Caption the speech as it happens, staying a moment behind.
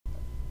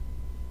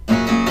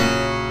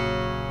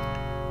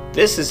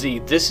This is the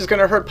This Is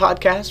Gonna Hurt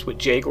podcast with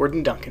J.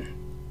 Gordon Duncan.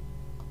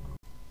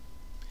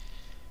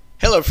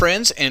 Hello,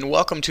 friends, and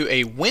welcome to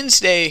a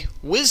Wednesday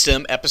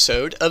Wisdom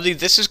episode of the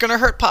This Is Gonna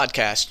Hurt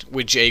podcast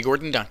with J.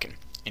 Gordon Duncan.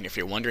 And if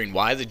you're wondering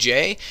why the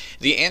J,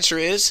 the answer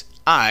is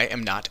I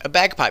am not a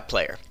bagpipe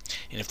player.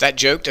 And if that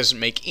joke doesn't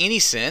make any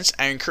sense,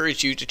 I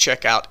encourage you to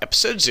check out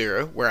episode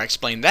 0, where I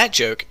explain that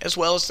joke as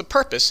well as the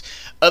purpose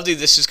of the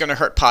This Is Gonna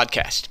Hurt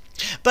podcast.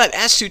 But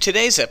as to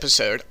today's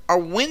episode, our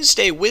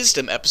Wednesday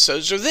Wisdom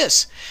episodes are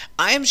this.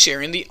 I am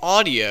sharing the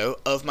audio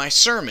of my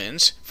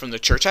sermons from the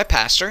church I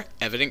pastor,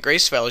 Evident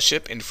Grace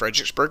Fellowship in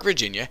Fredericksburg,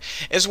 Virginia,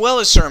 as well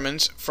as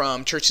sermons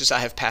from churches I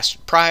have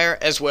pastored prior,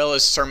 as well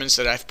as sermons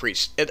that I've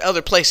preached at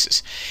other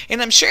places. And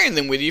I'm sharing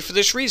them with you for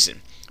this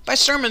reason. My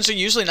sermons are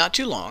usually not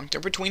too long. They're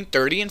between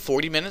 30 and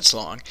 40 minutes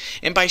long.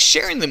 And by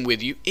sharing them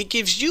with you, it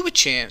gives you a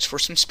chance for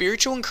some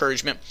spiritual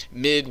encouragement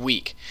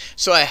midweek.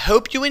 So I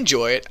hope you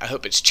enjoy it. I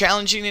hope it's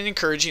challenging and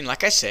encouraging,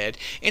 like I said.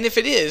 And if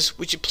it is,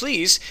 would you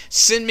please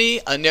send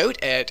me a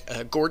note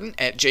at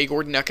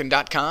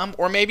gordon@jgordonduncan.com,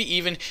 or maybe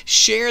even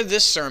share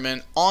this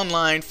sermon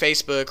online,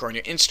 Facebook, or on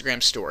your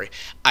Instagram story.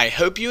 I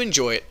hope you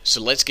enjoy it. So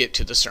let's get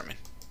to the sermon.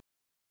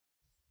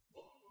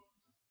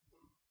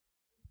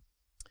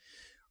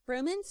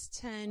 Romans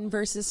 10,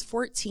 verses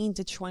 14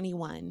 to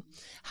 21.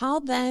 How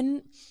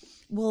then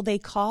will they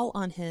call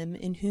on him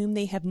in whom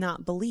they have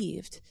not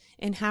believed?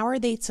 And how are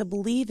they to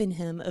believe in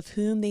him of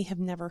whom they have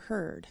never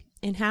heard?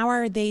 And how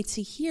are they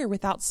to hear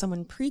without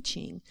someone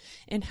preaching?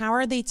 And how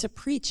are they to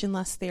preach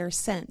unless they are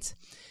sent?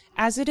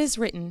 As it is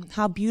written,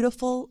 how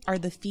beautiful are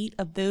the feet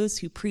of those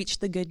who preach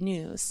the good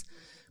news.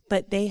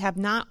 But they have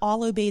not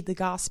all obeyed the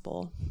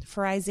gospel.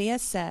 For Isaiah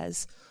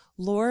says,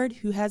 Lord,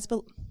 who has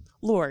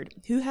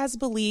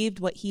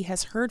believed what he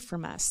has heard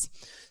from us?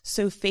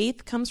 So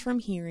faith comes from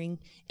hearing,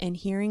 and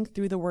hearing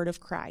through the word of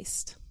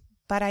Christ.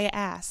 But I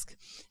ask,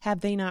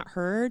 have they not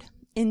heard?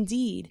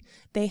 Indeed,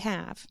 they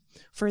have.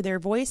 For their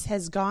voice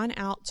has gone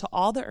out to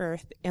all the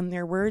earth, and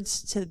their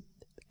words to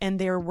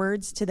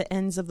the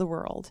ends of the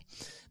world.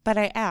 But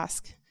I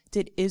ask,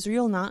 did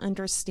Israel not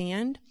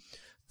understand?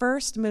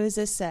 First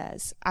Moses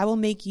says, I will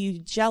make you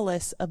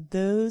jealous of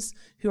those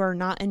who are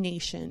not a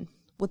nation.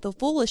 With the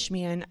foolish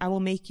man, I will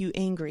make you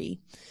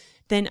angry.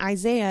 Then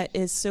Isaiah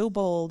is so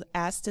bold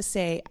as to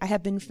say, I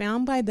have been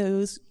found by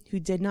those who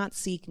did not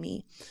seek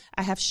me.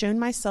 I have shown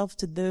myself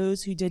to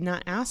those who did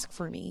not ask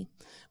for me.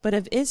 But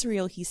of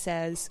Israel, he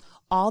says,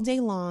 all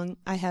day long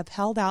I have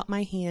held out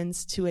my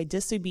hands to a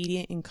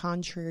disobedient and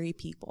contrary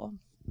people.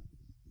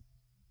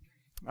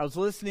 I was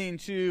listening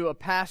to a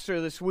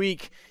pastor this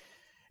week,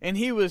 and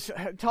he was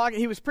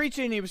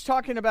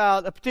talking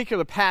about a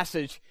particular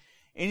passage.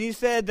 And he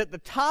said that the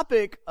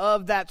topic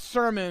of that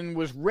sermon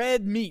was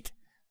red meat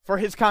for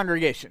his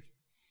congregation.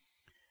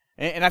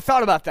 And I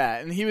thought about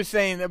that. And he was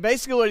saying, that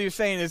basically what he was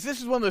saying is, this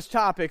is one of those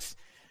topics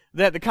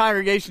that the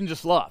congregation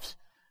just loves.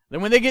 Then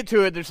when they get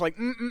to it, they're just like,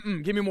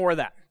 give me more of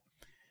that.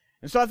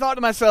 And so I thought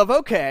to myself,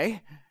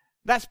 okay,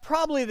 that's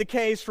probably the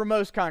case for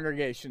most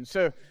congregations.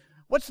 So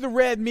what's the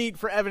red meat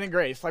for Evident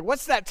Grace? Like,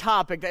 what's that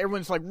topic that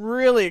everyone's like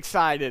really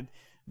excited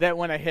that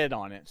when I hit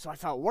on it? So I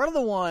thought, what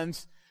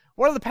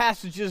are the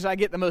passages I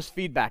get the most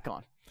feedback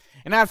on?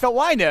 And I thought,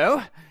 well, I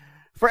know.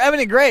 For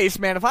Evident Grace,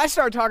 man, if I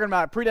start talking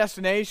about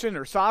predestination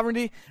or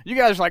sovereignty, you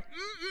guys are like,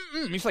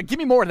 He's like, give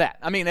me more of that.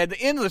 I mean, at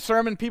the end of the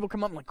sermon, people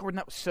come up and like, Gordon,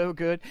 that was so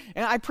good.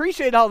 And I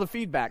appreciate all the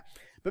feedback.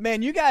 But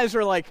man, you guys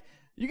are like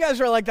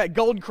that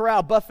Golden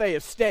Corral buffet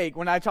of steak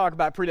when I talk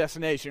about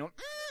predestination.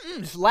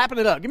 Just lapping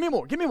it up. Give me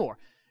more.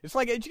 It's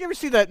like, did you ever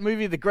see that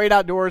movie, The Great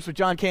Outdoors, with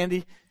John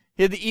Candy?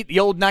 He had to eat the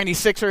old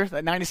 96er,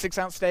 that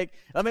 96-ounce steak.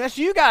 I mean, that's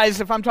you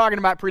guys if I'm talking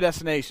about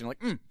predestination.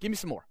 Like, give me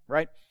some more,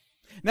 right?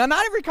 Now,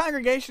 not every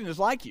congregation is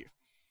like you.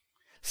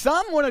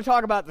 Some want to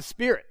talk about the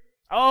Spirit.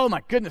 Oh,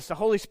 my goodness, the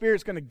Holy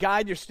Spirit's going to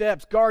guide your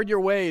steps, guard your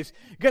ways,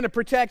 going to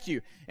protect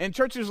you. And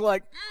churches are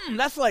like,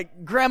 that's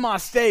like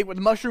grandma's steak with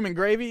mushroom and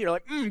gravy. You're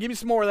like, give me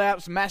some more of that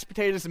with some mashed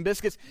potatoes and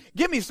biscuits.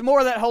 Give me some more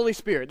of that Holy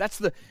Spirit. That's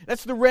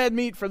the red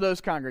meat for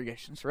those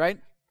congregations, right?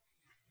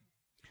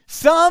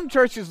 Some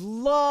churches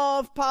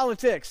love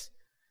politics.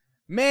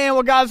 Man,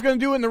 what God's going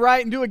to do in the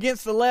right and do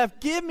against the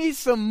left. Give me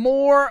some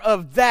more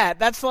of that.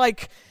 That's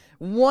like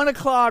 1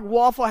 o'clock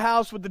Waffle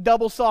House with the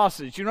double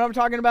sausage. You know what I'm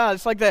talking about?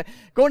 It's like that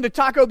going to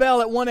Taco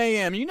Bell at 1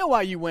 a.m. You know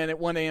why you went at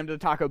 1 a.m. to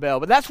Taco Bell,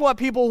 but that's what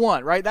people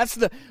want, right? That's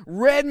the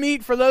red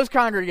meat for those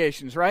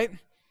congregations, right?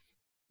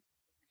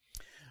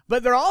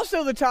 But there are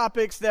also the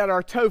topics that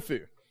are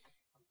tofu.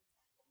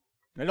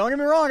 Now, don't get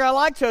me wrong, I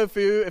like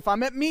tofu. If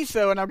I'm at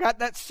miso and I've got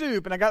that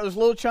soup and I got those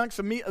little chunks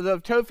of meat,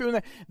 of tofu in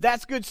there,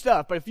 that's good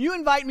stuff. But if you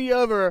invite me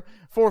over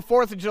for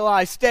 4th of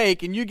July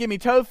steak and you give me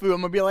tofu,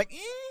 I'm going to be like,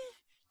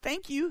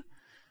 thank you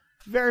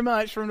very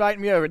much for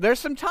inviting me over. There's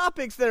some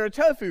topics that are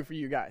tofu for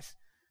you guys.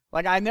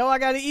 Like, I know I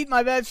got to eat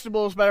my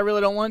vegetables, but I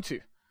really don't want to.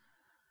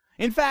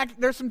 In fact,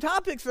 there's some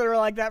topics that are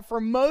like that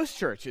for most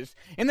churches,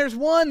 and there's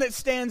one that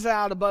stands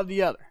out above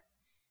the other.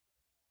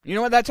 You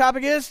know what that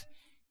topic is?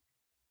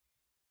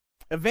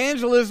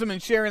 Evangelism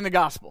and sharing the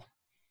gospel.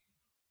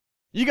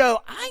 You go,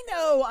 I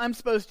know I'm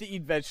supposed to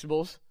eat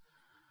vegetables,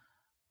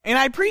 And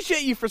I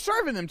appreciate you for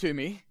serving them to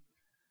me.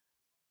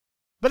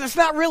 But it's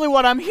not really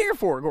what I'm here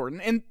for, Gordon.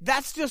 And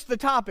that's just the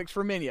topics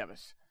for many of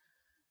us.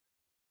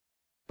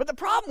 But the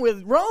problem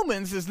with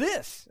Romans is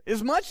this.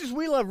 As much as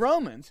we love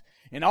Romans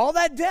and all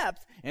that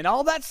depth and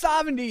all that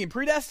sovereignty and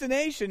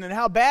predestination and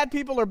how bad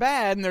people are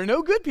bad and there are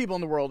no good people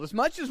in the world, as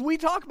much as we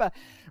talk about,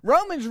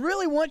 Romans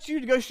really wants you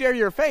to go share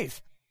your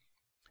faith.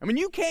 I mean,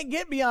 you can't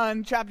get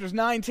beyond chapters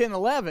 9, 10,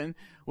 11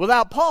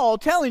 without Paul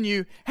telling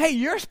you, hey,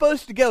 you're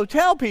supposed to go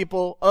tell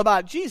people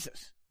about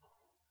Jesus.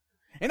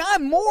 And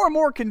I'm more and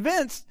more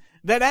convinced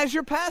that as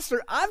your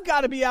pastor, I've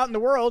got to be out in the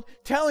world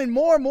telling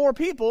more and more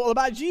people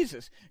about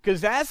Jesus.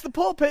 Because as the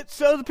pulpit,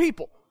 so the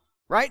people,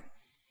 right?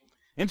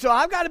 And so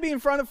I've got to be in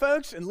front of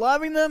folks and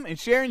loving them and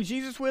sharing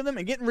Jesus with them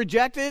and getting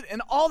rejected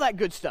and all that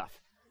good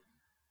stuff.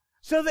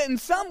 So that in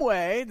some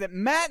way that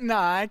Matt and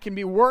I can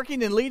be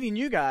working and leading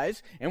you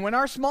guys, and when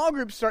our small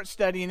groups start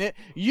studying it,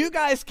 you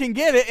guys can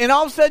get it, and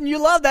all of a sudden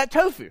you love that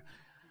tofu.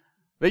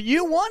 That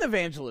you want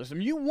evangelism.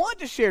 You want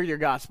to share your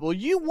gospel.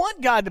 You want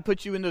God to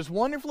put you in those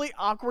wonderfully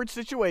awkward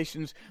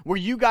situations where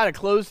you got to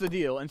close the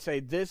deal and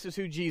say, this is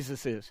who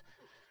Jesus is.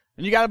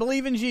 And you got to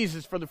believe in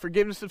Jesus for the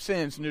forgiveness of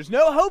sins. And there's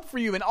no hope for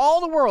you in all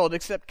the world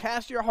except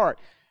cast your heart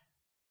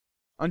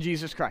on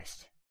Jesus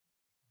Christ.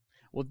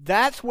 Well,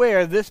 that's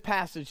where this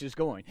passage is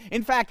going.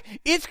 In fact,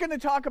 it's going to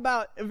talk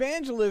about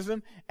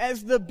evangelism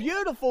as the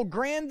beautiful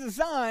grand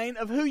design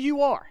of who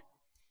you are.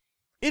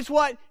 It's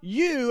what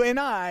you and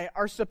I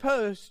are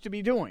supposed to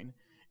be doing,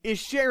 is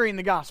sharing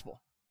the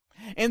gospel.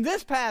 And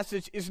this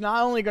passage is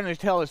not only going to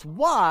tell us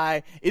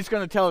why, it's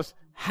going to tell us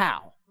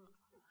how.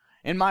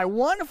 And my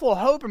wonderful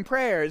hope and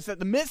prayer is that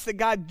the midst of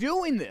God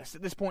doing this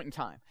at this point in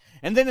time,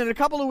 and then in a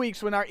couple of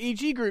weeks when our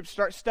EG groups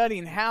start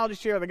studying how to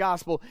share the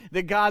gospel,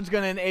 that God's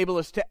going to enable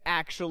us to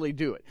actually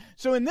do it.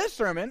 So in this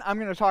sermon, I'm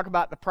going to talk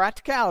about the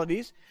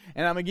practicalities,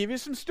 and I'm going to give you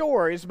some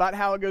stories about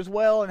how it goes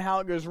well and how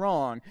it goes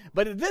wrong.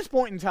 But at this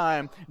point in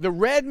time, the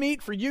red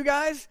meat for you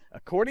guys,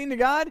 according to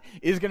God,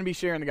 is going to be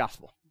sharing the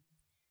gospel.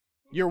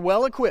 You're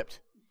well equipped.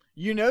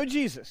 You know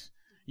Jesus.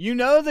 You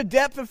know the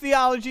depth of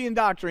theology and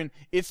doctrine.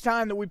 It's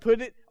time that we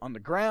put it on the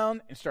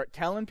ground and start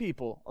telling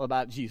people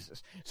about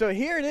Jesus. So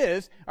here it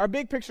is, our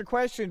big picture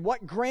question: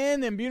 what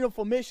grand and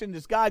beautiful mission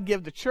does God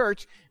give the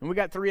church? And we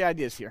got 3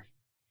 ideas here.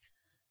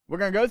 We're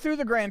going to go through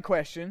the grand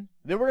question,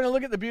 then we're going to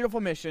look at the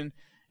beautiful mission,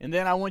 and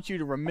then I want you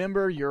to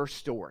remember your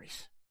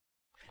stories.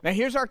 Now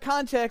here's our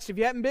context. If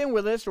you haven't been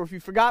with us or if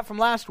you forgot from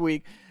last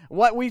week,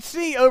 what we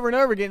see over and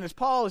over again is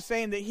Paul is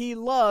saying that he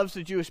loves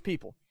the Jewish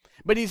people.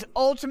 But he's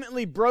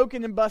ultimately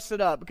broken and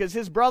busted up because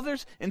his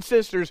brothers and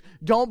sisters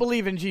don't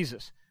believe in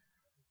Jesus.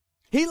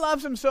 He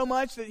loves them so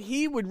much that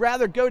he would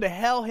rather go to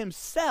hell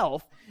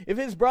himself if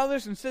his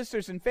brothers and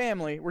sisters and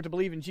family were to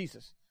believe in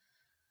Jesus.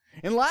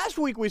 And last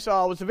week we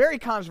saw was a very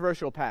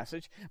controversial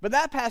passage, but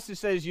that passage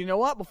says, you know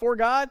what, before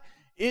God,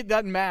 it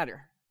doesn't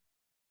matter.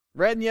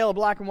 Red and yellow,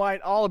 black and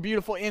white, all are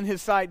beautiful in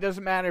his sight.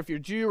 Doesn't matter if you're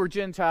Jew or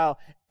Gentile.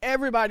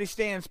 Everybody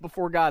stands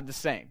before God the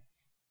same.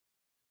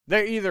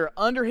 They're either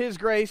under his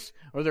grace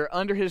or they're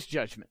under his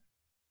judgment.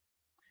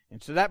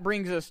 And so that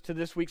brings us to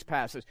this week's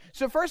passage.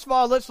 So first of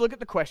all, let's look at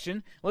the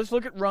question. Let's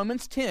look at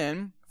Romans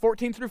 10,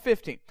 14 through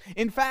 15.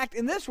 In fact,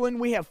 in this one,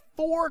 we have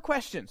 4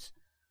 questions.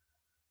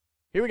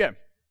 Here we go.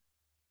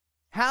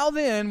 How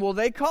then will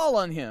they call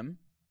on him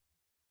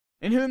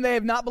in whom they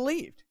have not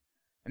believed?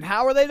 And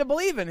how are they to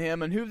believe in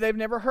him in whom they've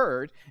never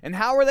heard? And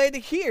how are they to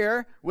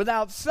hear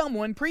without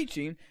someone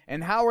preaching?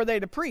 And how are they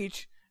to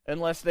preach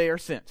unless they are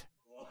sent?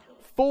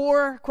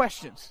 4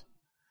 questions.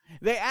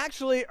 They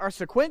actually are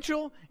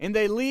sequential and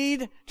they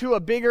lead to a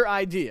bigger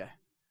idea.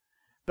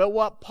 But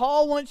what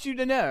Paul wants you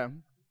to know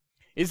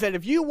is that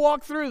if you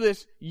walk through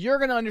this, you're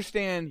going to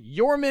understand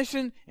your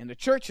mission and the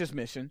church's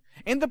mission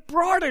and the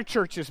broader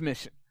church's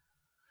mission.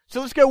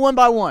 So let's go one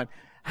by one.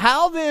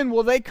 How then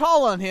will they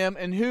call on him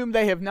in whom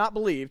they have not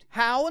believed?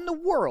 How in the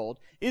world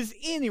is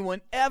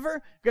anyone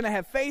ever going to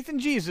have faith in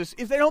Jesus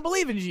if they don't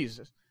believe in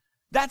Jesus?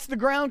 That's the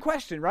ground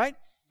question, right?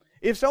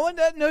 If someone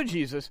doesn't know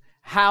Jesus,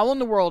 how in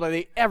the world are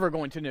they ever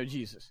going to know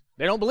Jesus?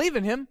 They don't believe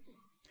in him.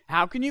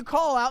 How can you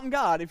call out in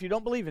God if you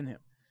don't believe in him?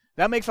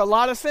 That makes a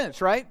lot of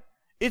sense, right?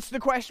 It's the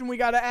question we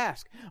got to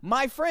ask.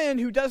 My friend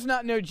who does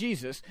not know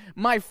Jesus,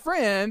 my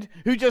friend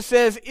who just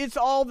says it's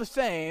all the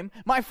same,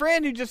 my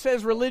friend who just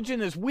says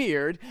religion is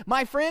weird,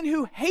 my friend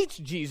who hates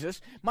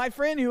Jesus, my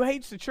friend who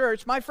hates the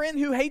church, my friend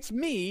who hates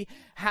me,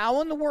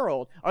 how in the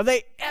world are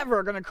they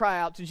ever going to cry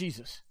out to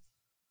Jesus?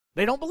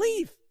 They don't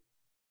believe.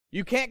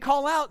 You can't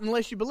call out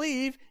unless you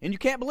believe, and you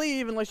can't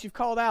believe unless you've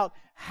called out.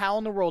 How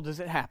in the world does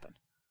it happen?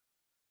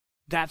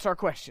 That's our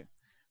question.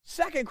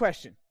 Second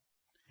question,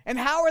 and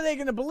how are they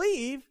going to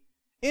believe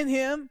in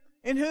him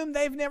in whom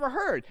they've never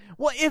heard?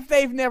 Well, if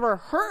they've never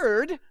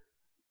heard,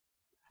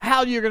 how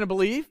are you going to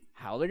believe?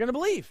 How are they going to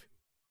believe?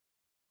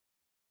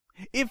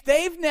 If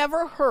they've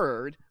never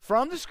heard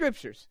from the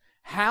Scriptures,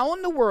 how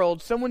in the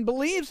world someone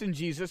believes in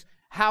Jesus,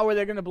 how are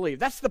they going to believe?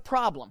 That's the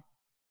problem.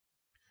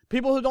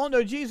 People who don't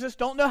know Jesus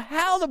don't know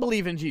how to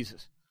believe in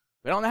Jesus.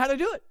 They don't know how to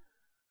do it.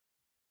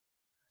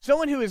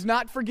 Someone who is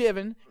not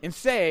forgiven and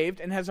saved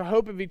and has a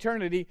hope of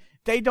eternity,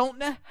 they don't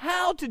know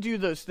how to do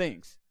those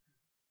things.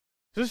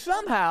 So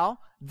somehow,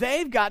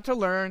 they've got to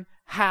learn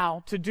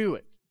how to do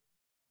it.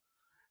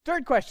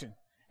 Third question,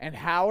 and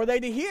how are they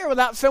to hear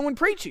without someone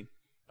preaching?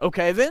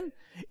 Okay then,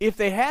 if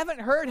they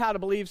haven't heard how to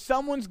believe,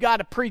 someone's got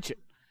to preach it.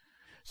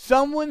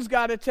 Someone's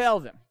got to tell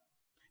them.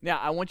 Now,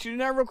 I want you to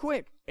know real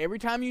quick, every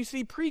time you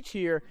see preach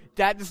here,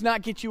 that does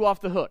not get you off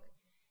the hook.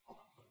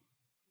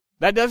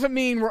 That doesn't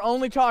mean we're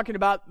only talking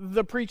about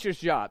the preacher's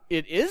job.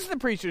 It is the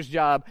preacher's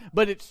job,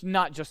 but it's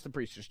not just the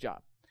preacher's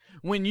job.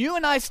 When you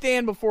and I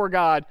stand before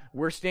God,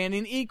 we're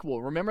standing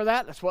equal. Remember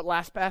that? That's what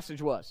last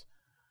passage was.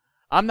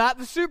 I'm not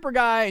the super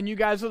guy and you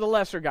guys are the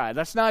lesser guy.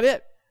 That's not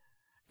it.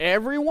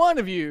 Every one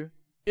of you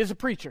is a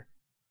preacher.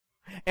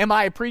 Am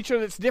I a preacher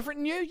that's different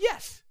than you?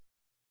 Yes.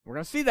 We're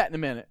going to see that in a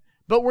minute.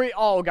 But we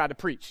all got to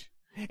preach.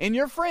 And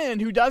your friend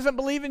who doesn't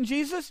believe in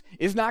Jesus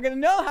is not going to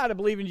know how to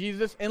believe in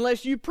Jesus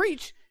unless you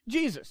preach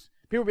Jesus.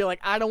 People be like,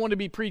 I don't want to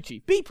be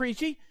preachy. Be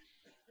preachy.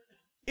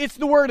 It's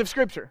the word of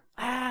Scripture.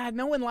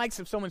 No one likes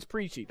if someone's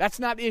preachy. That's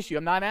not the issue.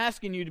 I'm not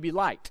asking you to be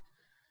liked.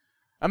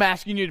 I'm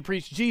asking you to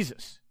preach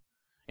Jesus.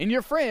 And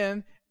your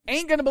friend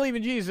ain't going to believe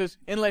in Jesus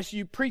unless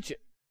you preach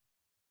it.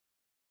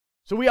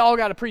 So we all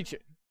got to preach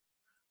it.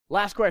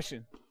 Last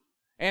question.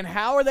 And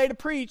how are they to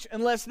preach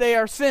unless they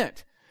are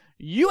sent?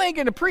 You ain't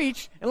going to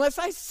preach unless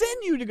I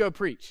send you to go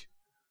preach.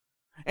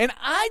 And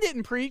I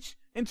didn't preach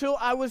until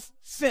I was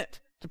sent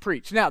to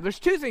preach. Now, there's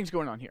two things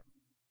going on here.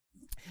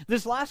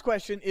 This last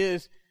question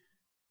is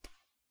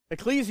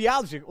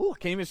ecclesiology. Oh, I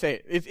can't even say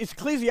it. It's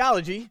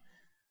ecclesiology,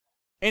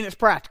 and it's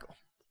practical.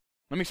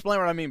 Let me explain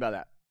what I mean by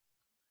that.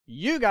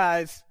 You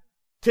guys,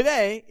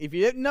 today, if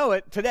you didn't know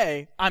it,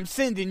 today, I'm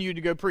sending you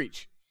to go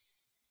preach.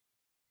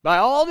 By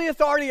all the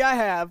authority I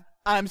have,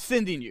 I'm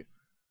sending you.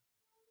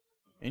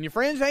 And your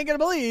friends ain't going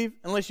to believe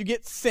unless you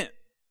get sent.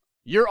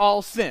 You're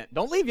all sent.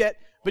 Don't leave yet,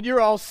 but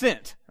you're all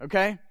sent,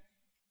 okay?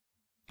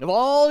 Of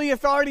all the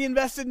authority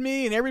invested in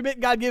me and every bit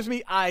God gives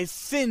me, I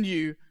send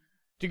you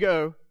to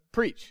go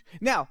preach.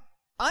 Now,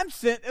 I'm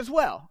sent as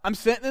well. I'm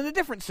sent in a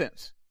different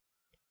sense.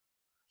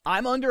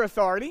 I'm under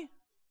authority.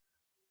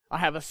 I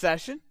have a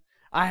session.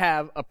 I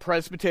have a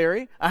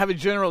presbytery. I have a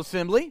general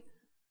assembly.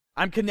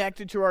 I'm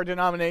connected to our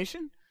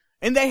denomination.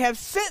 And they have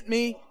sent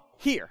me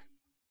here.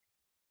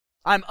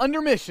 I'm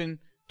under mission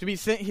to be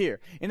sent here.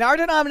 In our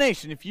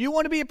denomination, if you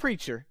want to be a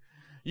preacher,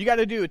 you got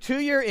to do a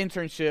 2-year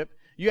internship.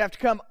 You have to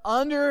come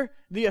under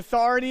the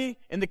authority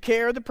and the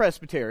care of the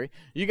presbytery.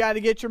 You got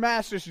to get your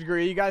master's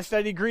degree. You got to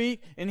study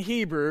Greek and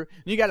Hebrew.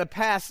 You got to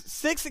pass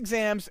 6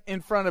 exams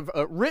in front of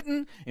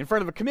written, in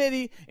front of a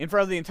committee, in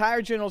front of the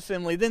entire General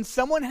Assembly. Then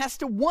someone has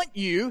to want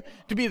you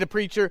to be the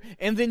preacher,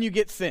 and then you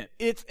get sent.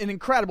 It's an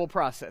incredible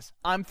process.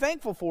 I'm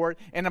thankful for it,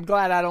 and I'm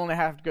glad I don't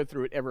have to go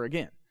through it ever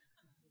again.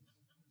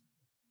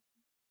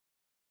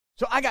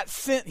 So I got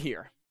sent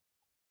here.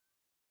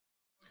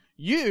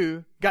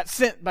 You got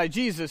sent by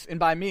Jesus and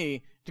by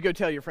me to go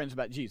tell your friends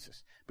about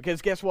Jesus.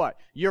 Because guess what?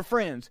 Your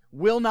friends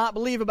will not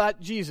believe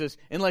about Jesus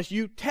unless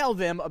you tell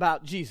them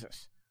about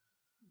Jesus.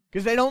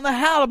 Because they don't know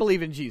how to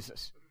believe in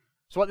Jesus.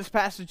 That's what this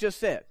passage just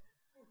said.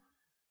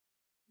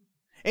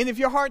 And if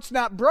your heart's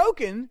not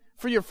broken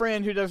for your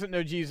friend who doesn't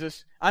know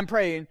Jesus, I'm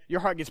praying your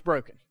heart gets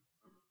broken.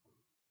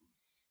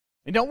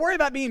 And don't worry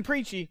about being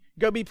preachy.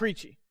 Go be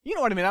preachy. You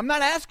know what I mean? I'm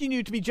not asking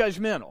you to be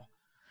judgmental.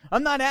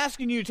 I'm not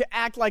asking you to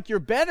act like you're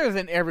better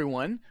than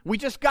everyone. We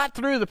just got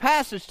through the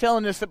passage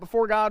telling us that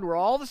before God we're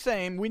all the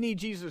same. We need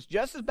Jesus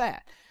just as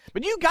bad.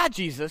 But you got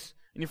Jesus,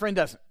 and your friend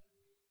doesn't.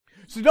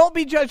 So don't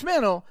be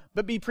judgmental,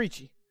 but be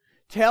preachy.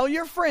 Tell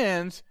your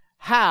friends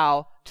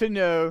how to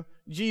know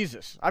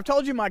Jesus. I've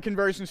told you my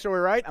conversion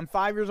story, right? I'm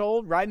 5 years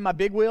old, riding my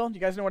big wheel. Do you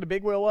guys know what a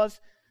big wheel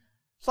was?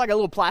 It's like a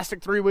little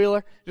plastic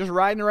 3-wheeler, just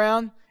riding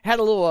around. Had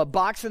a little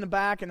box in the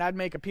back, and I'd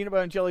make a peanut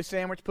butter and jelly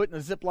sandwich, put in a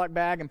Ziploc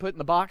bag, and put in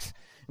the box.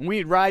 And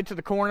we'd ride to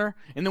the corner,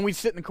 and then we'd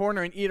sit in the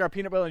corner and eat our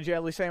peanut butter and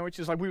jelly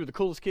sandwiches like we were the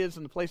coolest kids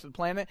in the place of the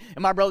planet.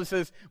 And my brother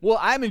says, well,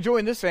 I'm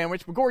enjoying this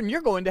sandwich, but Gordon,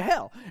 you're going to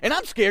hell. And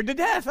I'm scared to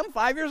death. I'm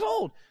 5 years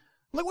old.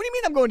 I'm like, what do you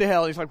mean I'm going to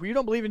hell? He's like, well, you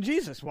don't believe in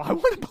Jesus. Well, I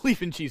want to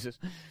believe in Jesus.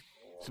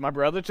 So my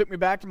brother took me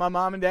back to my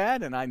mom and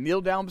dad, and I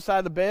kneeled down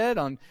beside the bed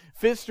on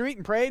 5th Street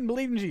and prayed and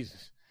believed in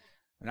Jesus.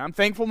 And I'm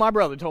thankful my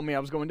brother told me I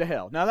was going to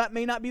hell. Now, that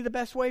may not be the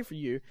best way for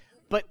you,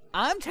 but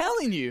I'm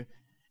telling you,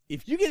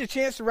 if you get a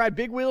chance to ride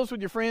big wheels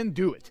with your friend,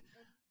 do it.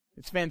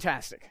 It's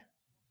fantastic.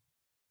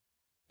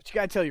 But you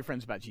got to tell your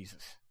friends about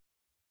Jesus.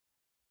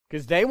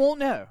 Because they won't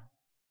know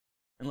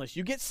unless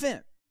you get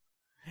sent.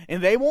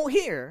 And they won't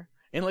hear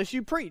unless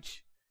you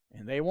preach.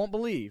 And they won't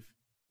believe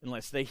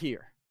unless they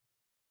hear.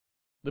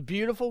 The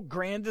beautiful,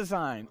 grand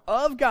design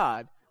of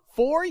God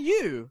for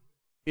you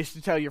is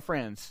to tell your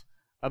friends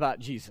about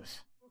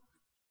Jesus.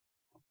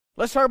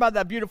 Let's talk about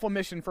that beautiful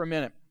mission for a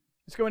minute.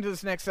 Let's go into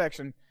this next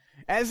section.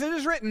 As it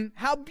is written,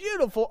 how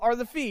beautiful are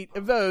the feet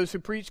of those who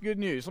preach good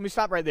news. Let me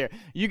stop right there.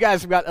 You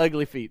guys have got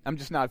ugly feet. I'm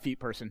just not a feet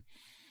person.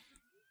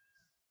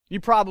 You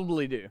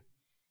probably do.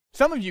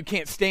 Some of you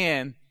can't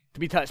stand to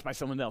be touched by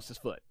someone else's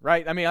foot,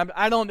 right? I mean,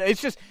 I don't,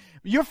 it's just,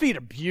 your feet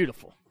are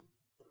beautiful.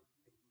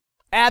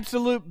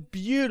 Absolute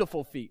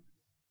beautiful feet.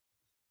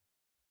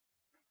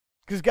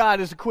 Because God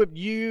has equipped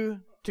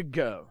you to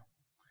go.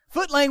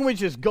 Foot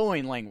language is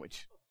going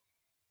language.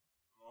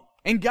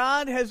 And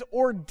God has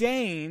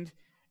ordained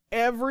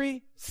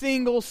every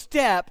single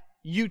step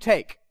you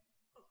take.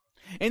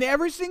 And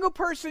every single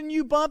person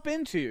you bump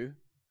into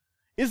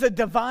is a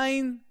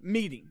divine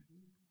meeting.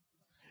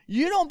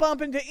 You don't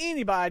bump into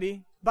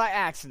anybody by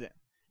accident.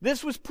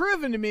 This was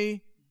proven to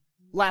me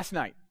last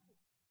night.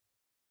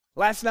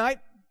 Last night,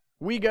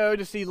 we go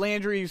to see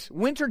Landry's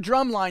winter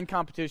drumline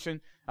competition.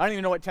 I don't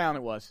even know what town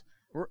it was.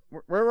 Where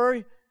were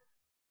we?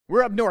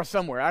 We're up north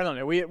somewhere. I don't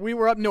know. We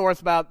were up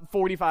north about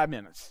 45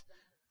 minutes.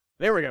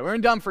 There we go. We're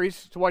in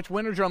Dumfries to watch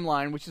winter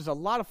drumline, which is a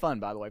lot of fun,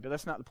 by the way, but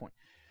that's not the point.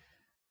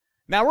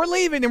 Now, we're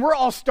leaving, and we're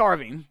all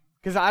starving,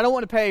 because I don't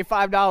want to pay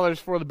 $5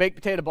 for the baked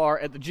potato bar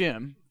at the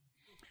gym.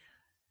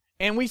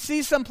 And we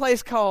see some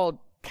place called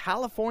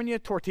California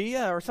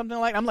Tortilla or something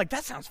like that. I'm like,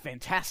 that sounds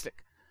fantastic.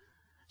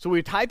 So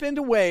we type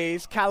into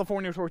Waze,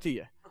 California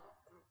Tortilla.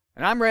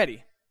 And I'm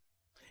ready.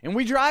 And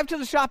we drive to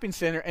the shopping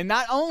center, and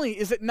not only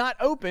is it not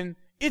open,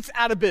 it's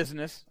out of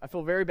business. I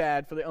feel very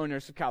bad for the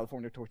owners of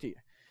California Tortilla.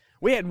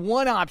 We had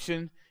one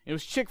option. It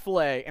was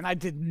Chick-fil-A, and I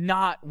did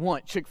not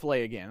want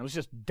Chick-fil-A again. I was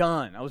just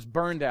done. I was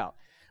burned out.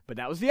 But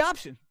that was the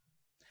option.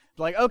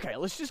 Like, okay,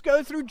 let's just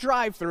go through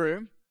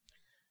drive-thru,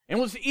 and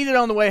let's eat it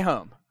on the way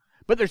home.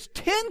 But there's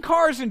 10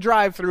 cars in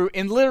drive-thru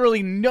and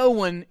literally no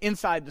one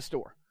inside the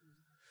store.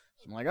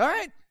 So I'm like, all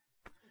right,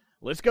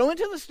 let's go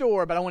into the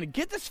store, but I want to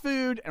get this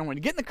food, and I want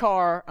to get in the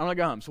car, I want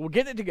to go home. So we'll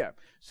get it to go.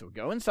 So we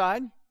go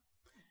inside,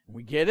 and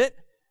we get it,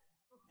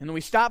 and then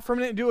we stop for a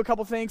minute and do a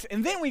couple things,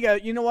 and then we go,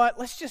 you know what,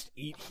 let's just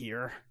eat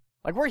here.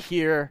 Like, we're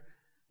here.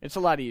 It's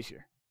a lot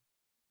easier.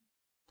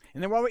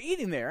 And then while we're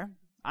eating there,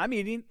 I'm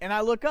eating, and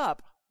I look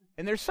up,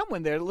 and there's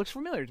someone there that looks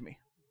familiar to me.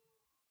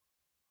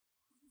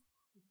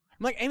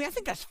 I'm like, Amy, I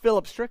think that's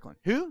Philip Strickland.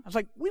 Who? I was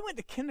like, we went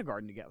to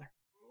kindergarten together.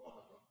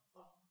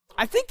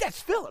 I think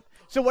that's Philip.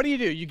 So what do?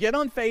 You get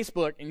on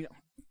Facebook, and you go,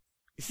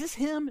 is this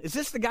him? Is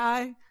this the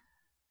guy?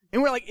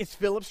 And we're like, it's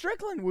Philip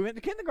Strickland. We went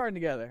to kindergarten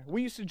together.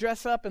 We used to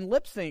dress up and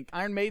lip sync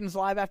Iron Maiden's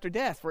Live After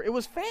Death. It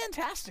was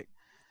fantastic.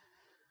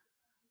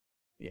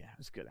 Yeah, it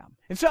was a good album.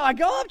 And so I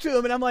go up to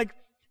him, and I'm like,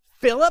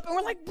 Philip? And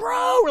we're like,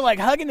 bro. We're like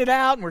hugging it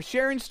out, and we're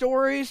sharing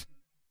stories.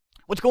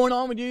 What's going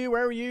on with you?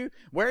 Where are you?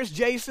 Where's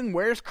Jason?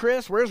 Where's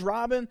Chris? Where's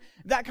Robin?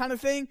 That kind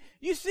of thing.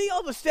 You see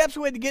all the steps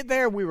we had to get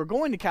there. We were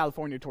going to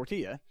California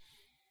Tortilla.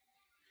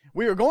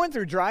 We were going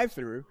through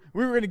drive-thru.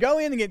 We were going to go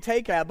in and get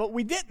takeout, but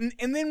we didn't,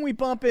 and then we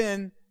bump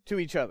into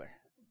each other.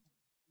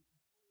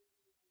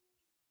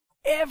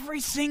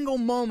 Every single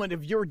moment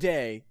of your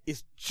day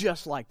is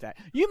just like that.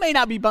 You may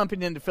not be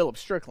bumping into Philip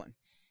Strickland,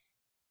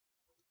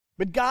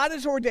 but God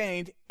has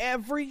ordained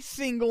every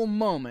single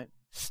moment,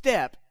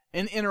 step,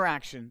 and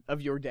interaction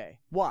of your day.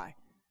 Why?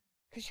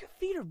 Because your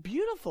feet are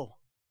beautiful.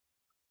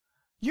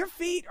 Your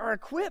feet are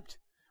equipped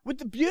with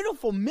the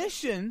beautiful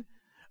mission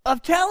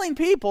of telling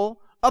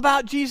people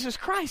about Jesus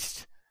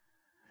Christ.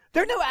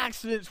 There are no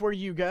accidents where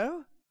you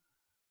go.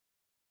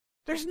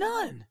 There's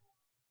none.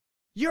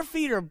 Your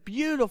feet are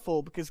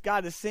beautiful because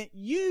God has sent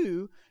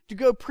you to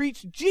go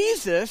preach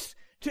Jesus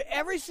to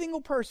every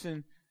single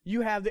person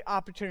you have the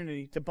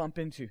opportunity to bump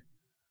into.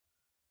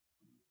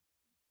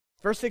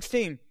 Verse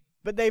 16,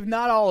 but they've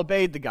not all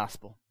obeyed the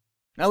gospel.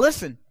 Now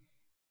listen,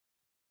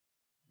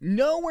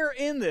 nowhere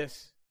in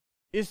this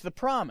is the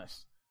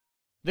promise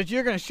that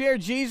you're going to share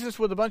Jesus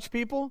with a bunch of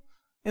people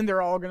and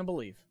they're all going to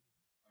believe.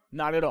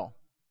 Not at all.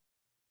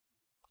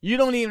 You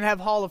don't even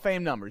have Hall of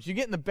Fame numbers. You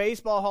get in the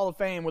Baseball Hall of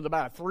Fame with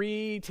about a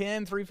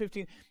 310,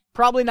 315.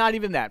 Probably not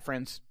even that,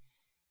 friends.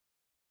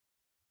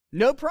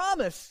 No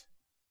promise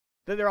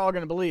that they're all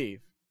going to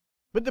believe.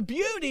 But the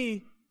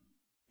beauty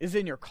is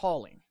in your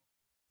calling.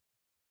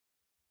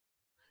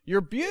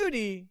 Your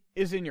beauty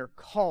is in your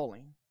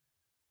calling.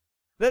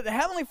 That the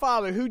Heavenly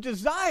Father, who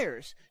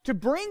desires to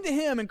bring to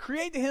Him and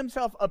create to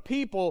Himself a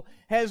people,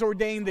 has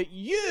ordained that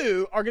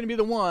you are going to be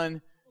the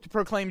one to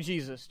proclaim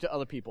Jesus to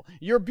other people.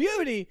 Your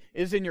beauty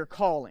is in your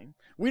calling.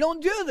 We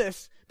don't do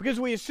this because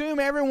we assume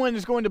everyone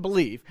is going to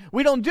believe.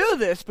 We don't do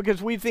this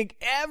because we think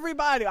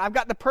everybody, I've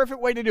got the perfect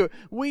way to do it.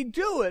 We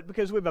do it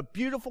because we have a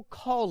beautiful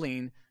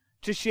calling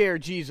to share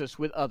Jesus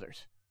with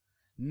others.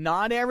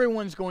 Not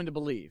everyone's going to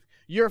believe.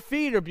 Your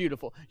feet are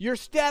beautiful. Your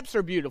steps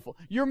are beautiful.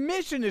 Your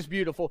mission is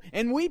beautiful.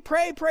 And we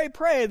pray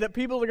that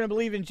people are going to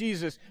believe in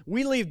Jesus.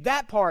 We leave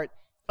that part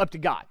up to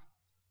God.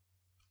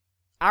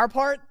 Our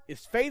part is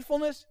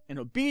faithfulness and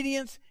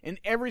obedience in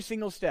every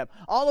single step.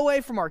 All the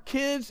way from our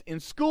kids in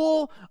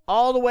school,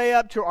 all the way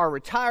up to our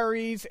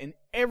retirees and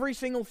every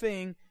single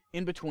thing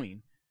in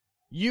between.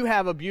 You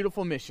have a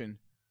beautiful mission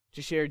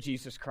to share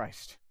Jesus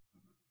Christ.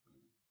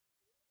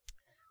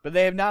 But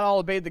they have not all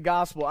obeyed the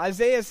gospel.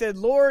 Isaiah said,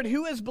 Lord,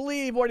 who has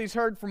believed what he's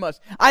heard from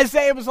us?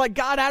 Isaiah was like,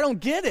 God, I don't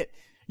get it.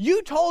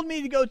 You told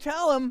me to go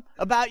tell them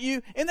about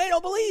you, and they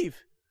don't believe.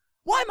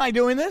 Why am I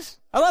doing this?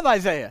 I love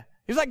Isaiah.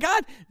 He's like,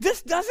 God,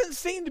 this doesn't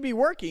seem to be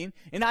working.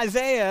 And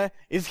Isaiah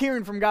is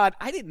hearing from God,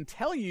 I didn't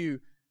tell you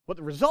what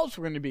the results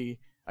were going to be.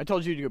 I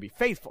told you to go be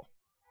faithful.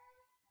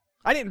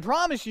 I didn't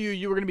promise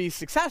you were going to be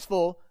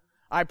successful.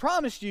 I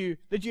promised you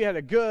that you had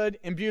a good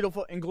and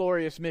beautiful and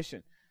glorious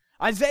mission.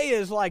 Isaiah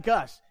is like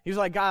us. He's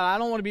like, God, I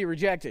don't want to be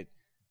rejected.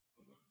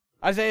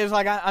 Isaiah is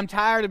like, I'm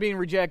tired of being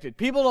rejected.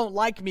 People don't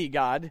like me,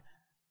 God. And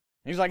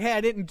he's like, hey,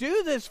 I didn't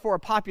do this for a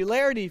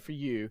popularity for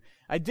you.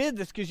 I did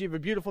this because you have a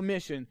beautiful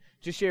mission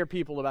to share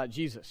people about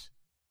Jesus.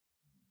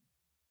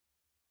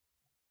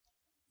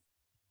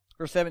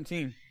 Verse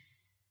 17.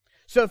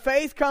 So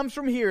faith comes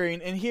from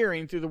hearing, and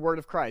hearing through the word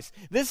of Christ.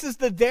 This is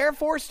the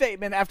therefore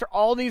statement after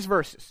all these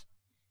verses.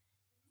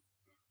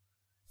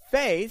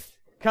 Faith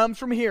comes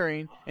from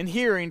hearing, and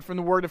hearing from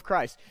the word of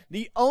Christ.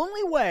 The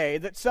only way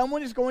that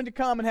someone is going to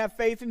come and have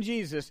faith in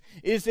Jesus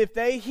is if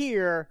they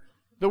hear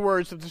the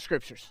words of the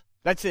Scriptures.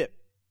 That's it.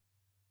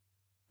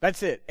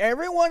 That's it.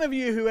 Every one of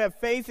you who have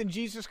faith in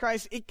Jesus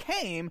Christ, it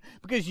came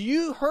because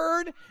you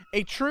heard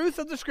a truth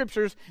of the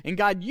Scriptures and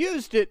God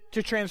used it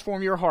to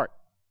transform your heart.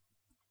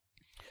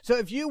 So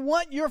if you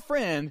want your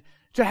friend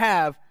to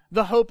have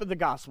the hope of the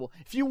gospel,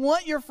 if you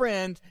want your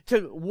friend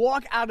to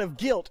walk out of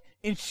guilt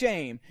and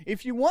shame,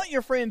 if you want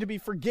your friend to be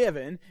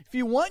forgiven, if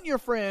you want your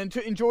friend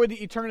to enjoy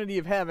the eternity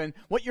of heaven,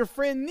 what your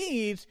friend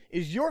needs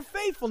is your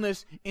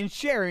faithfulness in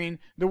sharing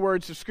the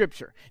words of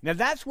Scripture. Now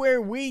that's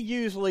where we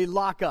usually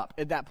lock up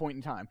at that point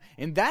in time.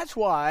 And that's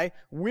why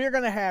we're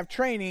going to have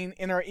training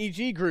in our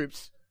EG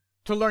groups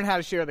to learn how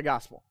to share the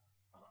gospel.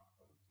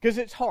 Because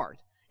it's hard.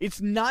 It's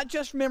not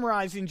just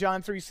memorizing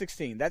John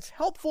 3:16. That's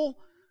helpful,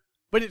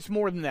 but it's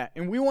more than that.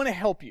 And we want to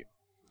help you.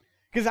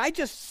 Because I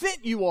just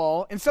sent you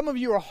all, and some of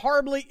you are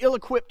horribly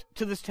ill-equipped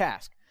to this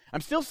task.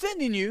 I'm still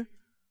sending you.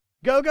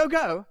 Go, go,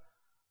 go.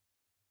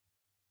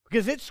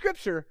 Because it's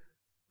Scripture,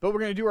 but we're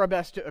going to do our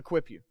best to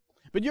equip you.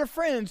 But your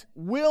friends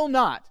will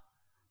not,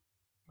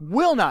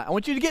 I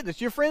want you to get this,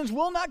 your friends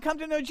will not come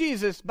to know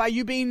Jesus by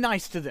you being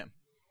nice to them.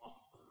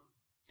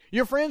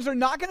 Your friends are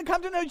not going to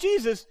come to know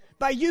Jesus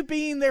by you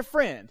being their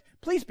friend.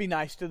 Please be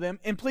nice to them,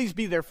 and please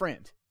be their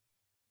friend.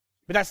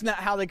 But that's not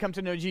how they come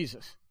to know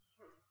Jesus.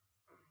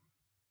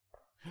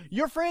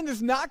 Your friend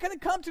is not going to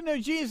come to know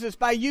Jesus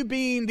by you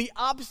being the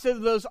opposite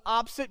of those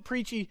opposite,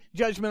 preachy,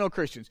 judgmental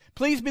Christians.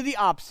 Please be the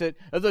opposite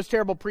of those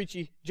terrible,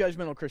 preachy,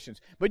 judgmental Christians.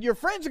 But your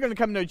friends are going to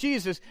come to know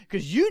Jesus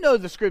because you know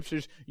the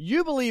Scriptures,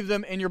 you believe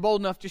them, and you're bold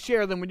enough to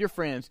share them with your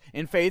friends.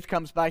 And faith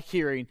comes by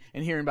hearing,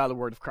 and hearing by the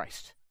word of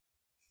Christ.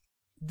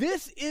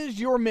 This is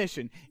your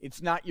mission.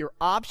 It's not your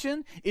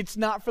option. It's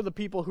not for the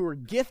people who are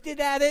gifted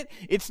at it.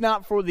 It's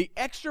not for the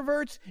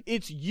extroverts.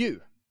 It's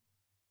you.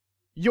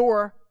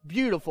 Your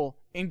beautiful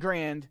and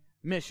grand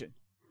mission.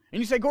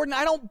 And you say, Gordon,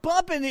 I don't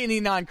bump into any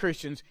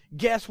non-Christians.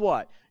 Guess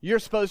what? You're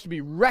supposed to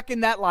be wrecking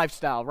that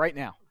lifestyle right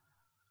now.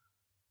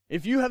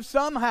 If you have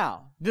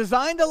somehow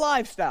designed a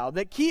lifestyle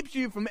that keeps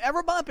you from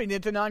ever bumping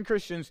into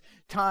non-Christians,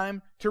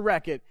 time to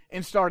wreck it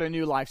and start a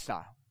new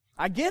lifestyle.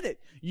 I get it.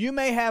 You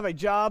may have a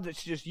job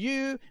that's just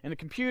you and a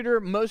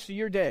computer most of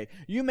your day.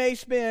 You may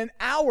spend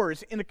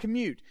hours in a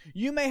commute.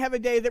 You may have a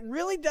day that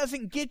really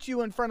doesn't get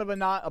you in front of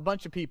a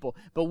bunch of people,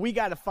 but we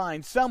got to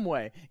find some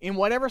way in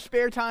whatever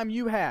spare time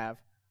you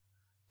have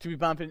to be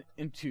bumping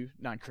into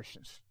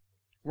non-Christians.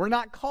 We're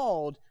not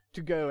called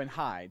to go and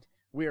hide.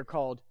 We are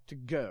called to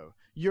go.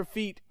 Your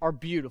feet are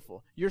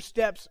beautiful. Your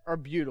steps are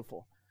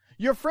beautiful.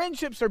 Your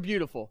friendships are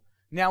beautiful.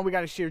 Now we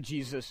got to share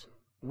Jesus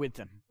with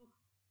them.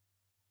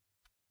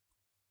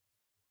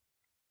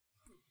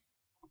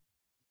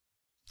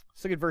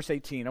 Let's look at verse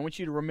 18. I want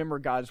you to remember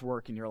God's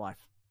work in your life.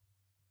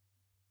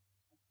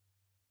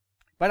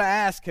 But I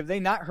ask, have they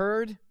not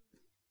heard?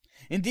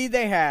 Indeed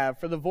they have,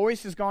 for the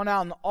voice has gone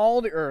out in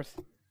all the earth,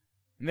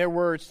 and their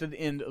words to the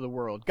end of the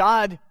world.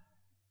 God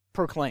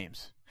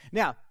proclaims.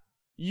 Now,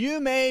 you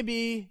may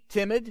be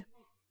timid.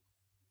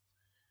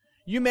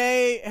 You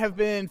may have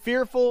been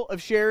fearful of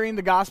sharing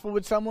the gospel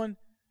with someone.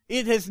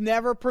 It has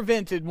never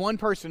prevented one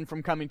person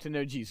from coming to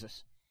know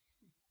Jesus.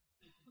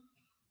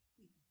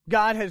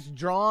 God has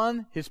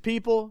drawn His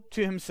people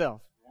to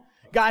Himself.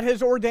 God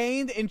has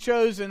ordained and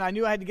chosen. I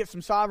knew I had to get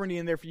some sovereignty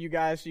in there for you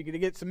guys so you could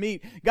get some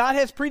meat. God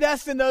has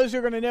predestined those who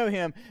are going to know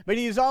Him, but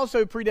He has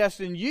also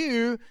predestined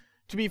you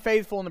to be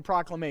faithful in the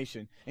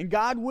proclamation. And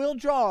God will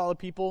draw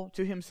people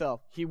to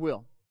Himself. He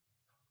will.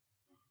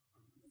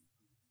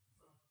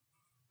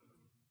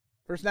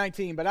 Verse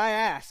 19, but I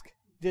ask,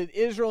 did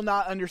Israel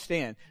not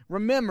understand?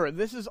 Remember,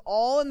 this is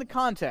all in the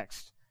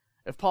context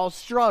of Paul's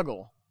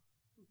struggle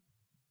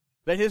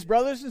that his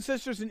brothers and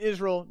sisters in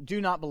Israel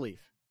do not believe.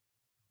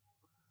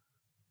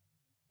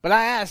 But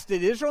I asked,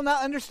 did Israel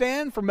not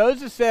understand? For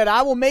Moses said,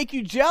 I will make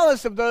you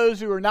jealous of those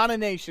who are not a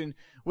nation.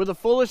 With a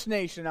foolish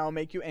nation, I will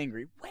make you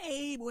angry.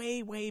 Way,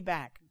 way, way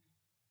back.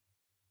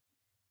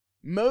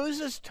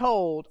 Moses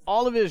told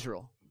all of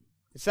Israel,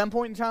 at some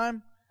point in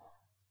time,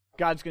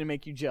 God's going to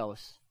make you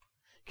jealous.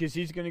 Because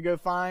He's going to go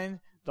find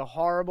the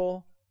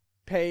horrible,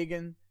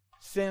 pagan,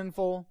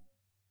 sinful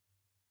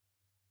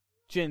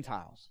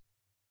Gentiles.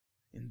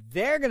 And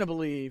they're going to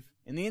believe,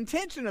 and the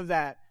intention of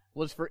that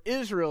was for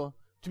Israel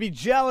to be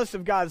jealous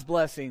of God's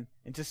blessing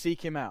and to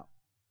seek Him out.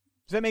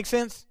 Does that make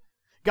sense?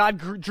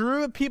 God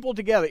drew a people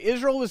together.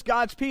 Israel was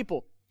God's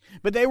people.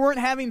 But they weren't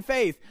having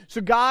faith.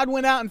 So God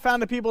went out and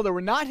found the people that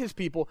were not his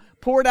people,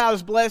 poured out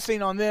his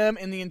blessing on them,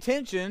 and the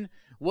intention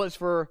was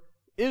for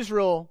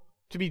Israel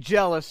to be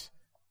jealous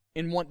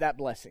and want that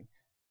blessing.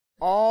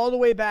 All the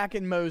way back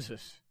in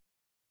Moses,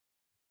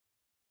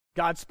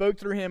 God spoke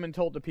through him and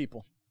told the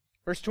people.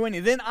 Verse 20,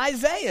 then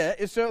Isaiah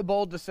is so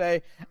bold to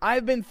say, I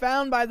have been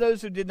found by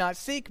those who did not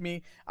seek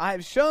me. I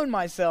have shown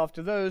myself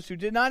to those who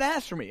did not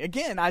ask for me.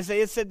 Again,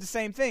 Isaiah said the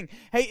same thing.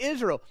 Hey,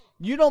 Israel,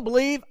 you don't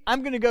believe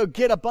I'm going to go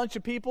get a bunch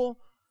of people,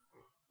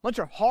 a bunch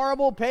of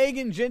horrible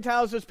pagan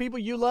Gentiles, those people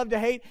you love to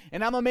hate,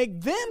 and I'm going to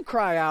make them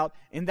cry out,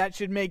 and that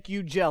should make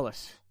you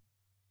jealous.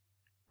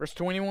 Verse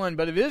 21,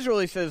 but of Israel,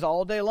 he says,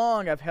 all day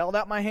long I've held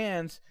out my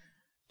hands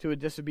to a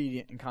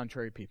disobedient and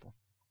contrary people.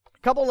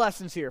 Couple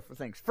lessons here for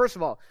things. First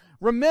of all,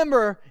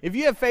 remember, if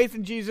you have faith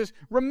in Jesus,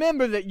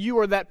 remember that you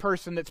are that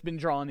person that's been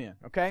drawn in,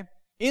 okay?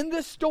 In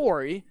this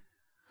story,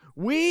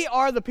 we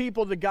are the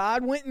people that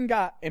God went and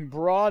got and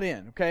brought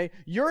in, okay?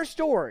 Your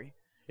story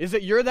is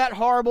that you're that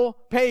horrible,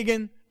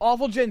 pagan,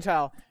 awful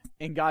Gentile,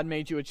 and God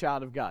made you a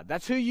child of God.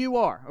 That's who you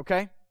are,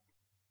 okay?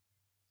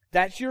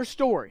 That's your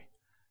story.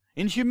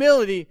 In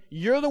humility,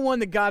 you're the one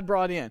that God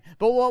brought in.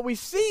 But what we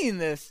see in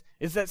this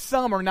is that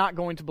some are not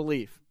going to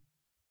believe.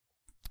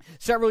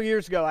 Several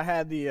years ago, I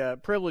had the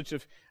privilege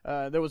of,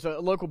 there was a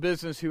local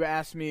business who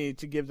asked me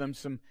to give them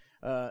some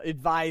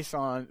advice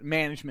on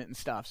management and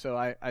stuff. So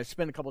I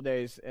spent a couple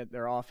days at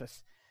their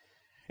office.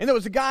 And there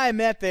was a guy I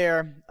met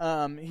there.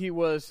 He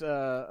was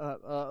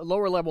a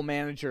lower level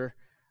manager,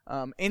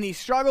 and he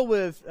struggled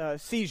with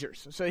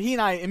seizures. So he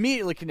and I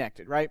immediately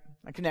connected, right?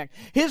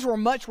 His were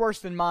much worse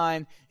than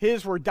mine.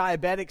 His were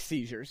diabetic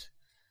seizures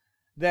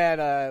that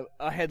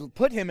had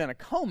put him in a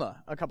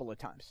coma a couple of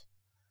times.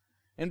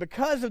 And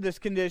because of this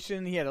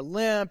condition, he had a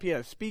limp, he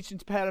had a speech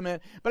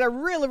impediment. But I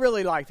really,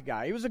 really liked the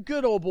guy. He was a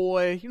good old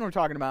boy. You know what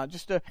I'm talking about.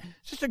 Just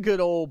a good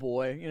old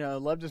boy. You know,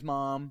 loved his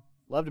mom,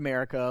 loved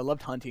America,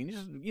 loved hunting.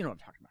 Just, you know what I'm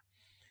talking about.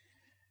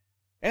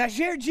 And I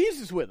shared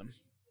Jesus with him.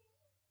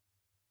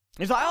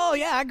 He's like, oh,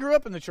 yeah, I grew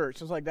up in the church.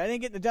 I was like, that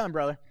ain't getting it done,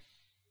 brother.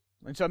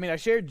 And so, I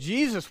shared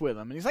Jesus with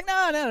him. And he's like,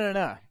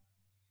 no.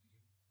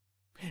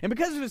 And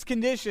because of his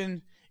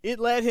condition, it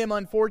led him,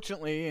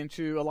 unfortunately,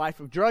 into a life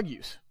of drug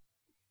use.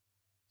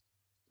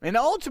 And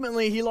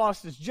ultimately, he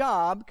lost his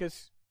job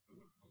because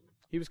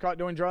he was caught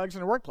doing drugs in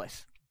the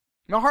workplace.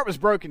 My heart was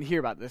broken to hear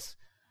about this.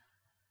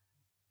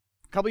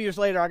 A couple years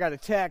later, I got a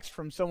text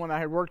from someone I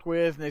had worked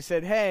with, and they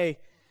said, hey,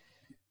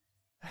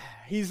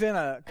 he's in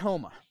a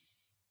coma.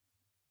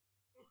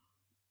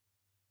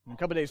 And a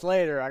couple days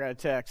later, I got a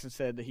text and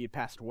said that he had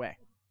passed away.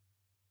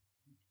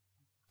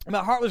 And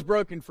my heart was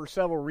broken for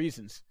several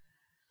reasons.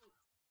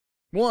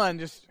 One,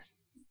 just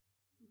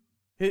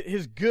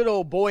his good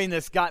old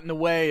boyness got in the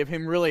way of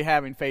him really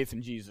having faith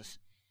in Jesus.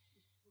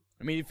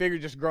 He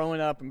figured just growing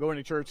up and going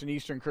to church on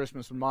Easter and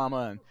Christmas with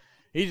Mama, and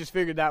he just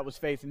figured that was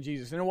faith in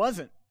Jesus, and it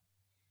wasn't.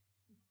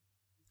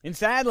 And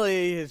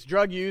sadly, his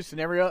drug use and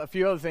a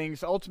few other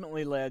things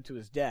ultimately led to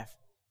his death.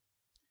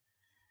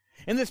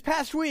 And this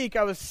past week,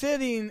 I was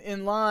sitting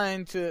in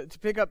line to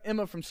pick up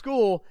Emma from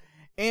school,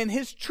 and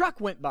his truck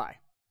went by.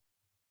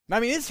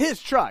 It's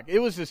his truck. It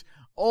was this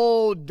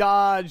old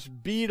Dodge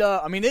beat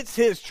up. It's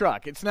his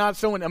truck. It's not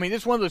someone.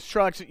 It's one of those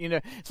trucks that,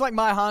 it's like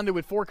my Honda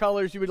with 4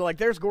 colors. You would like,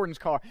 there's Gordon's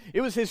car.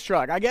 It was his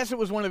truck. I guess it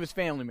was one of his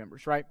family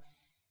members, right?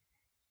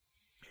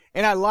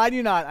 And I lie to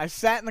you not, I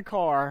sat in the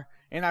car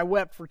and I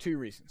wept for 2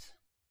 reasons.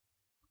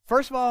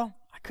 First of all,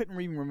 I couldn't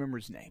even remember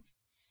his name.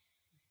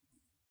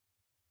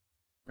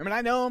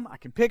 I know him. I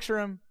can picture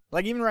him,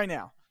 like even right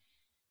now.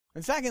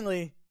 And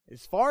secondly,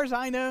 as far as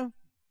I know,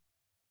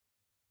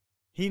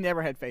 he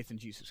never had faith in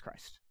Jesus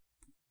Christ.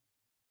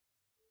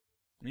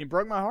 And he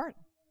broke my heart.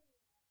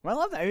 Well, I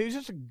love that.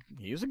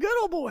 He was a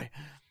good old boy.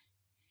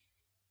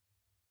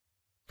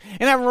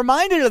 And I'm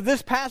reminded of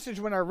this passage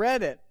when I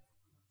read it.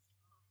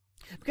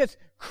 Because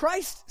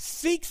Christ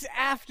seeks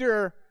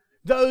after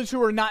those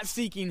who are not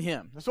seeking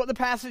him. That's what the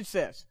passage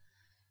says.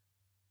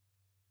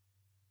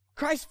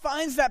 Christ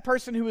finds that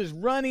person who is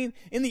running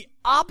in the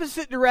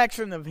opposite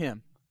direction of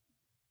him.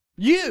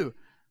 You.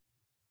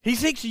 He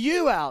seeks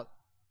you out.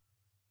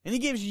 And he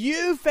gives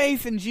you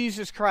faith in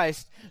Jesus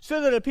Christ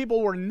so that the people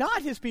who are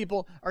not his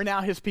people are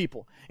now his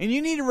people. And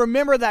you need to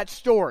remember that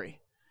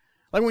story.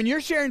 Like when you're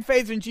sharing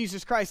faith in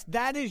Jesus Christ,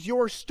 that is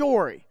your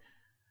story.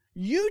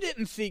 You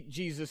didn't seek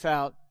Jesus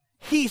out.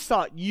 He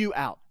sought you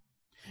out.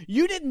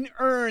 You didn't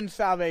earn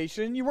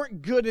salvation. You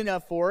weren't good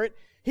enough for it.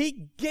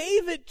 He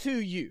gave it to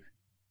you.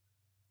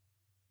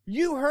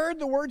 You heard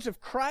the words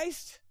of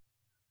Christ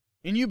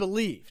and you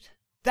believed.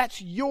 That's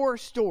your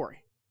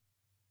story.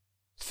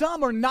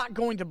 Some are not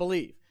going to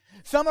believe.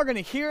 Some are going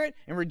to hear it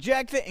and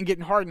reject it and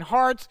get hardened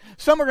hearts.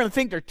 Some are going to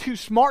think they're too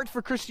smart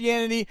for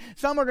Christianity.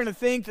 Some are going to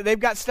think that they've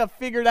got stuff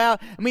figured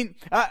out.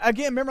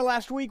 Again, remember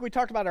last week we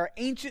talked about our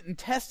ancient and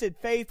tested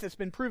faith that's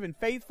been proven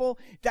faithful?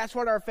 That's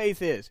what our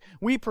faith is.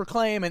 We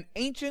proclaim an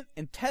ancient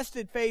and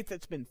tested faith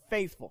that's been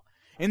faithful.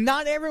 And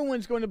not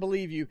everyone's going to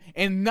believe you,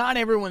 and not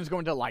everyone's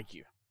going to like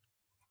you.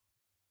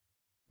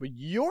 But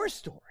your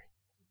story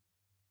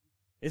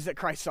is that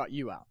Christ sought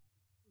you out.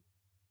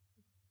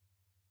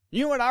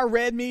 You know what our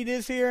red meat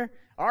is here?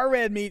 Our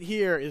red meat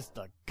here is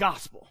the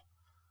gospel.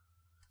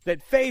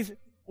 That faith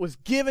was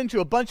given to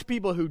a bunch of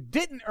people who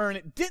didn't earn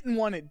it, didn't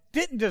want it,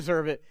 didn't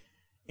deserve it,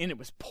 and it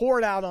was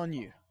poured out on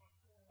you.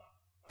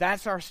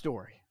 That's our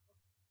story.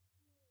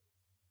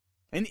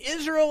 And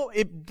Israel,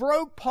 it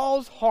broke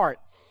Paul's heart.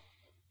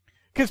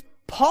 Because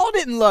Paul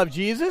didn't love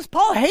Jesus.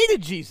 Paul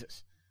hated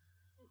Jesus.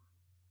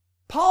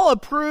 Paul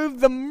approved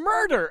the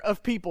murder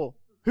of people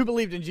who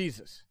believed in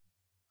Jesus.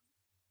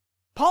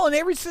 Paul, in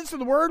every sense of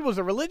the word, was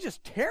a religious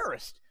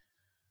terrorist.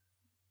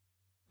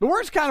 The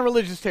worst kind of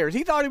religious terrorist.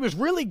 He thought he was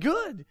really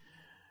good.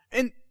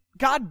 And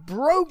God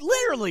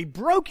literally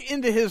broke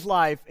into his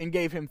life and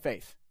gave him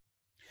faith.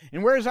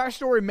 And whereas our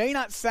story may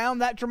not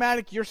sound that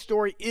dramatic, your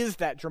story is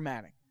that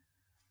dramatic.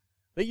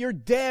 That your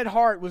dead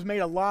heart was made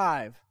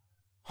alive.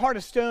 Heart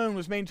of stone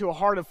was made into a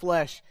heart of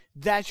flesh.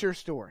 That's your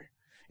story.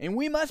 And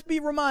we must be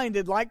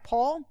reminded, like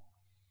Paul,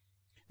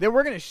 that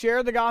we're going to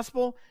share the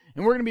gospel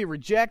and we're going to be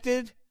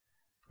rejected.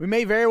 We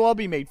may very well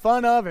be made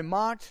fun of and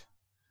mocked.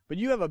 But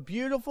you have a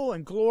beautiful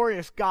and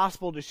glorious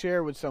gospel to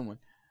share with someone.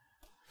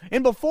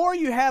 And before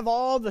you have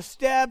all the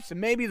steps and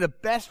maybe the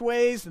best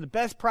ways and the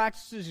best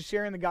practices of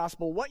sharing the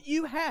gospel, what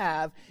you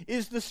have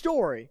is the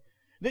story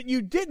that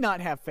you did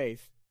not have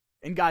faith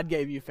and God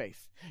gave you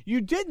faith.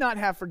 You did not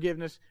have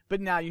forgiveness,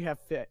 but now you have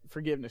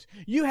forgiveness.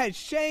 You had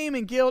shame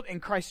and guilt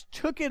and Christ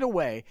took it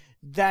away.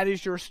 That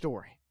is your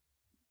story.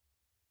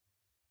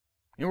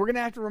 And we're going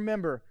to have to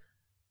remember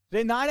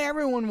that not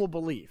everyone will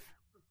believe.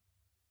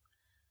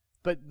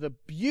 But the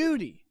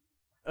beauty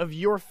of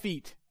your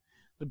feet,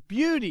 the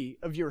beauty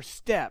of your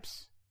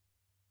steps,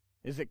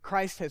 is that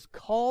Christ has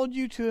called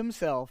you to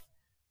himself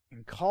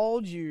and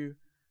called you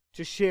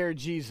to share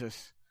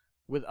Jesus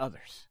with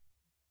others.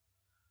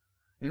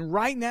 And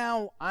right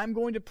now, I'm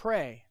going to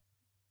pray.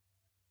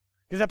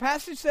 Because that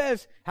passage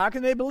says, how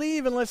can they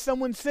believe unless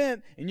someone's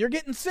sent? And you're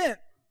getting sent.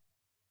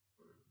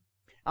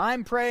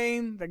 I'm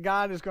praying that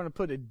God is going to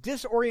put a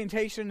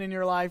disorientation in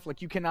your life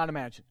like you cannot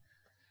imagine.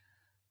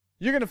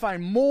 You're going to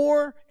find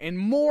more and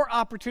more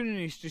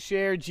opportunities to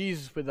share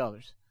Jesus with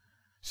others.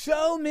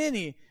 So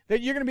many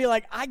that you're going to be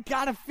like, I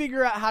got to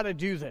figure out how to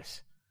do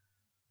this.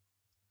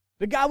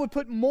 That God would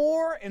put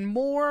more and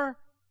more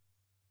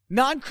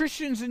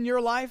non-Christians in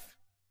your life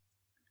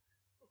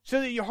so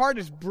that your heart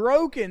is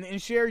broken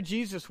and share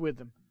Jesus with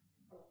them.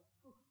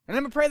 And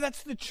I'm going to pray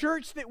that's the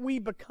church that we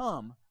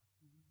become.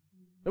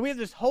 That we have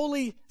this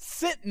holy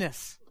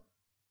sentness.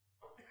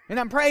 And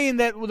I'm praying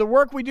that with the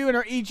work we do in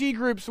our EG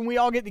groups when we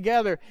all get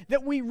together,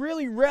 that we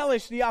really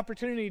relish the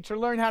opportunity to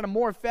learn how to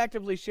more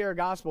effectively share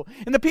gospel.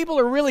 And the people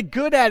who are really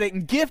good at it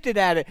and gifted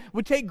at it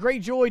would take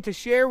great joy to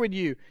share with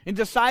you and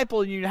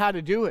disciple you how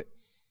to do it.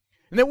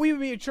 And that we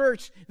would be a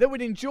church that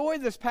would enjoy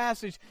this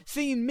passage,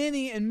 seeing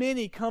many and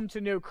many come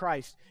to know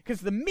Christ.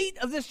 Because the meat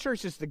of this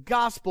church is the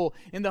gospel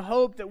and the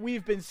hope that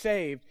we've been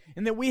saved.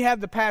 And that we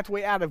have the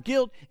pathway out of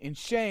guilt and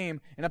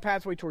shame and a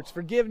pathway towards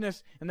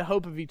forgiveness and the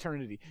hope of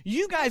eternity.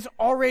 You guys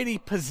already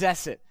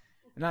possess it.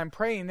 And I'm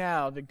praying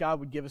now that God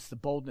would give us the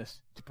boldness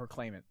to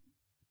proclaim it.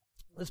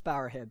 Let's bow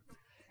our head.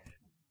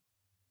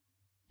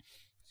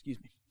 Excuse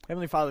me.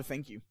 Heavenly Father,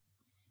 thank you.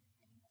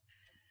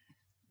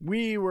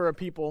 We were a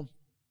people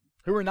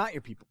who are not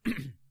your people.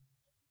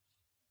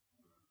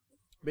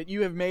 But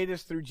you have made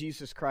us through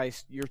Jesus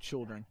Christ your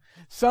children,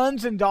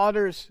 sons and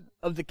daughters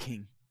of the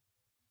King.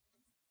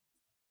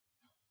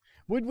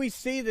 Would we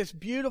see this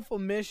beautiful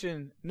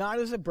mission not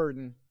as a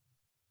burden,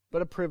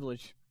 but a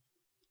privilege?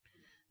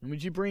 And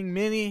would you bring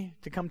many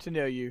to come to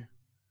know you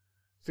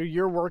through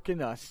your work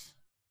in us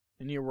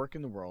and your work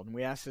in the world? And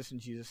we ask this in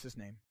Jesus'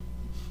 name.